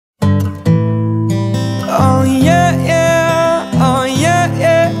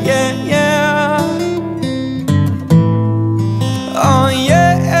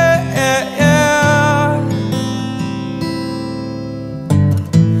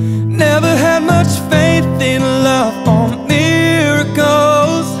Never had much faith in love or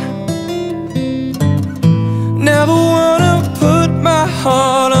miracles. Never wanna put my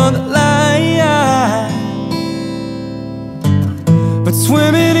heart on the line, but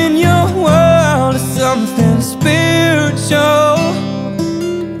swimming in your world is something spiritual.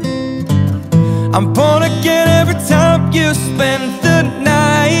 I'm born again every time you spend the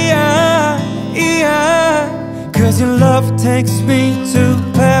night, 'cause your love takes me to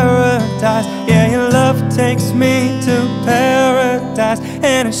paradise. Yeah, your love takes me to paradise,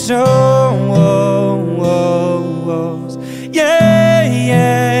 and it shows. Yeah,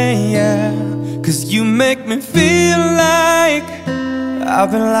 yeah, yeah. 'Cause you make me feel like I've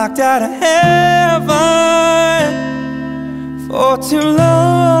been locked out of heaven for too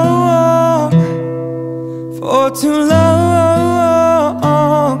long, for too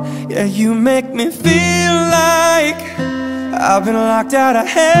long. Yeah, you make me feel like I've been locked out of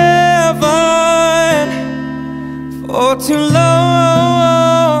heaven for too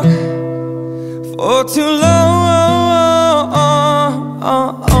long, for too long.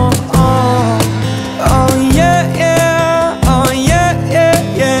 Oh yeah, yeah, oh yeah, yeah,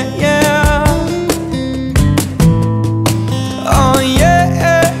 yeah, yeah. Oh yeah,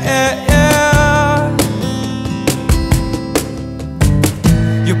 yeah, yeah, yeah.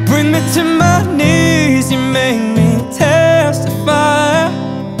 You bring me to my knees, you make me testify.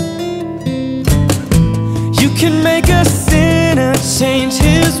 You can make a sinner change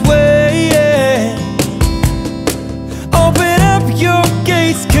his way. Open up your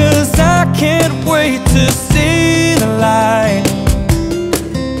gates, 'cause I can't wait to see the light.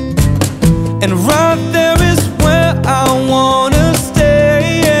 And right there is where I wanna stay,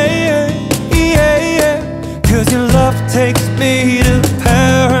 'cause your love takes me to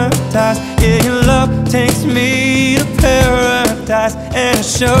paradise. Yeah, your love takes me to paradise, and it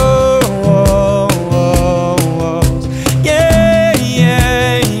shows. Yeah,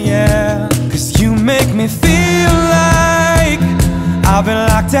 yeah, yeah. 'Cause you make me feel like I've been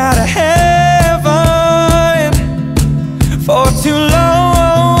locked out of heaven for too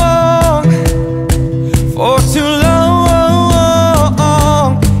long, for too long.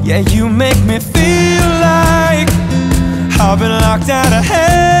 Yeah, you make me feel like I've been locked out of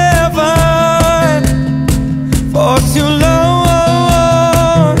heaven for too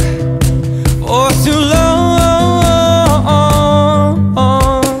long, for too long.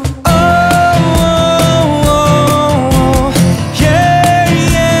 Yeah,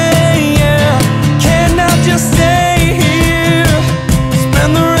 yeah, yeah. Can I just stay here,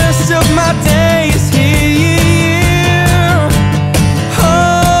 spend the rest of my days here?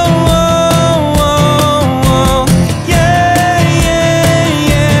 Yeah, yeah,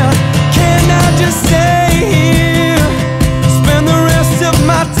 yeah. Can I just stay here, spend the rest of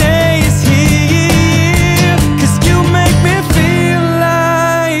my days here? 'Cause you make me feel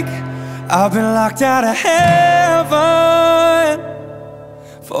like I've been locked out of heaven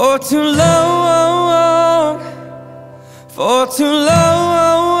for too long, for too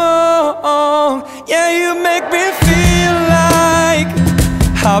long. Yeah, you make me feel like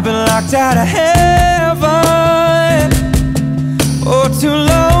I've been locked out of heaven for too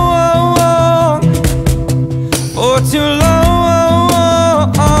long, for too long.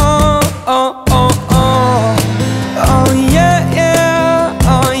 Oh yeah,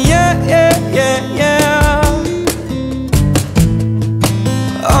 yeah, oh yeah, yeah, yeah, yeah.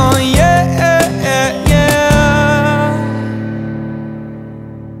 Oh yeah, yeah, yeah, yeah.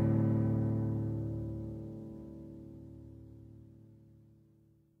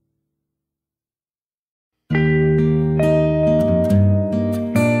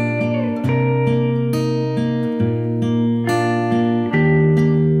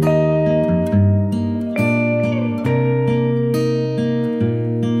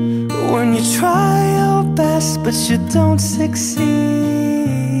 When you try your best but you don't succeed,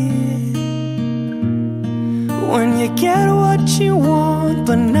 when you get what you want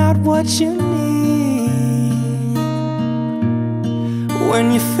but not what you need, when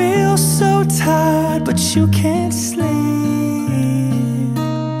you feel so tired but you can't sleep,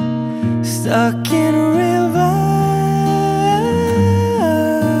 stuck in a river,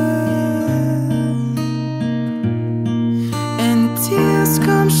 and the tears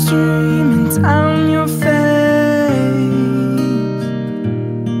come streaming down